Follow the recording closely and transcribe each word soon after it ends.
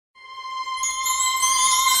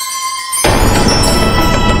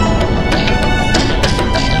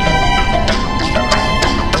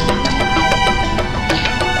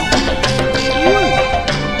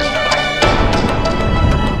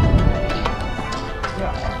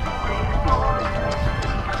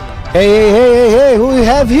Hey, who we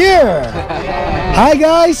have here? Hi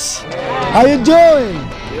guys, how you doing?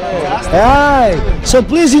 Hi, so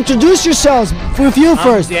please introduce yourselves with you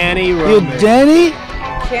first. Danny. You Danny?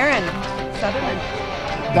 Karen Sutherland.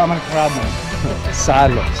 Dominic Rodman.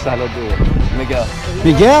 Salo Duo.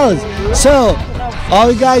 Miguel. So, all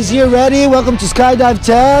you guys here ready? Welcome to Skydive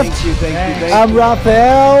Taft. Thank you. I'm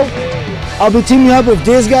Raphael. I'll be teaming up with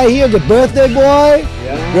this guy here, the birthday boy,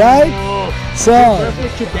 right? So,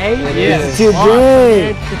 Today? Yes.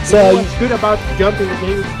 today, so What's good about jumping the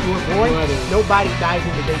day you were born? Nobody dies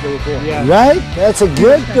in the day they were born. Yeah. right? That's a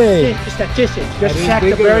good thing. Statistics. Just check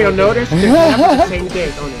the burial notice. They have the same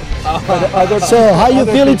day on it. So, how you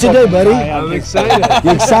feeling today, buddy? I'm excited.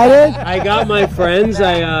 You excited? I got my friends.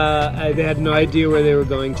 They had no idea where they were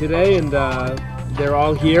going today, and they're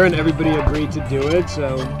all here, and everybody agreed to do it.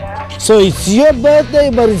 So it's your birthday,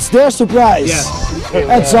 but it's their surprise. Yes.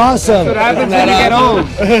 That's awesome. What happens when you get home?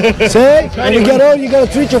 See? When you get home, you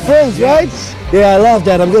gotta treat your friends, right? Yeah, I love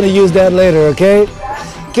that. I'm gonna use that later, okay?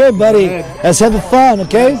 Okay, buddy. Let's have fun,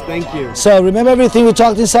 okay? Thank you. So remember everything we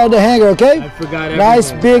talked inside the hangar, okay? I forgot everything.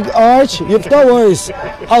 Nice big arch. No worries.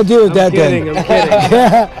 I'll deal with that then. I'm kidding.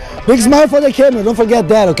 Yeah. Big smile for the camera. Don't forget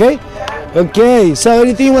that, okay? Okay. So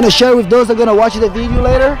anything you want to share with those that are gonna watch the video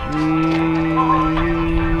later?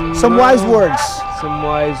 Some wise words. Some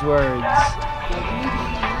wise words.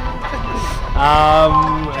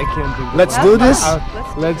 I can't think. Let's do this.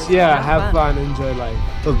 Let's have fun, enjoy life.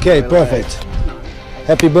 Okay, perfect.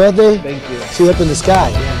 Happy birthday. Thank you. See you up in the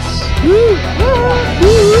sky.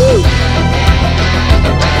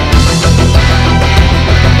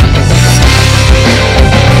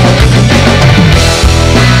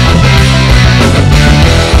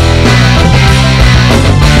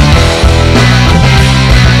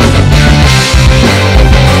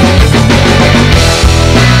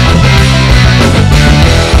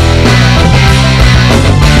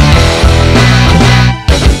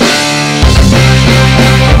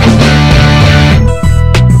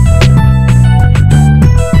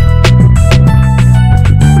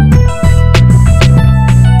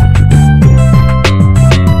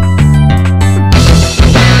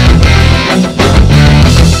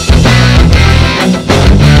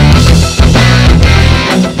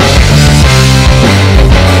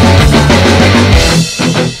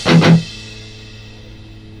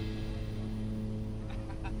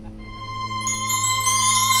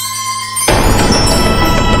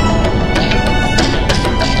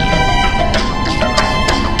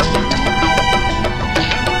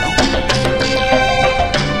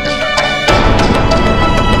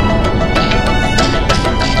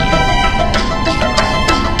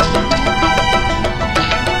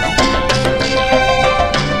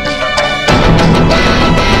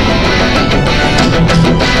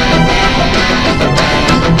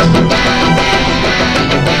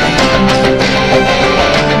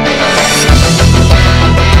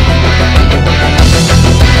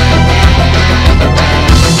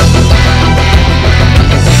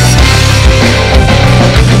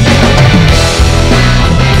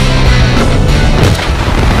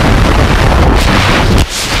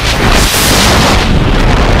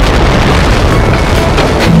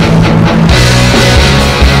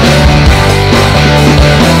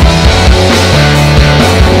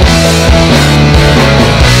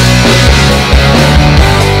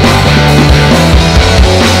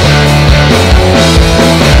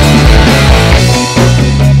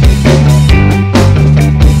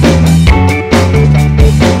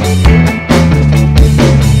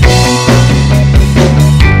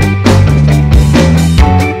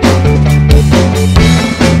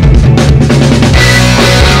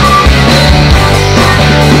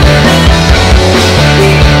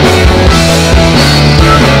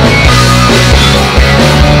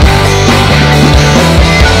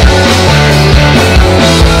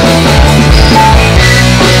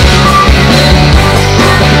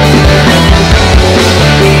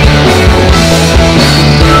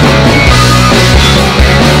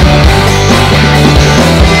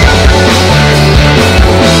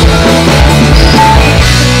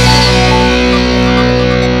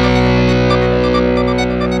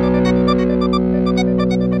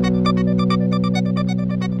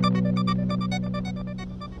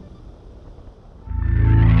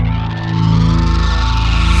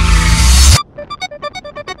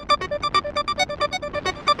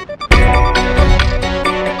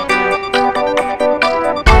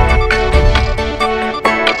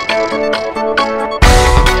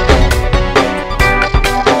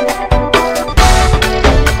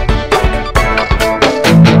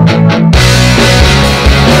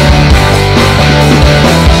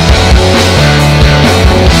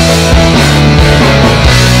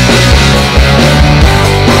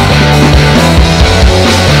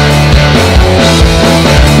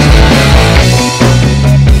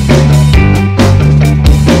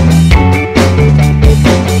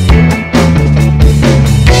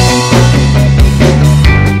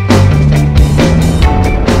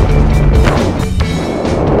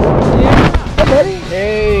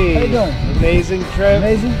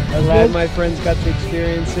 my friends got to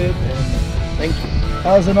experience it, and thank you.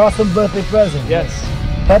 That was an awesome birthday present. Yes.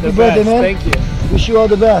 Happy The birthday, best. man. Thank you. Wish you all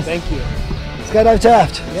the best. Thank you. Skydive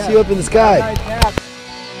Taft. Yeah. See you up in the sky. Skydive Taft.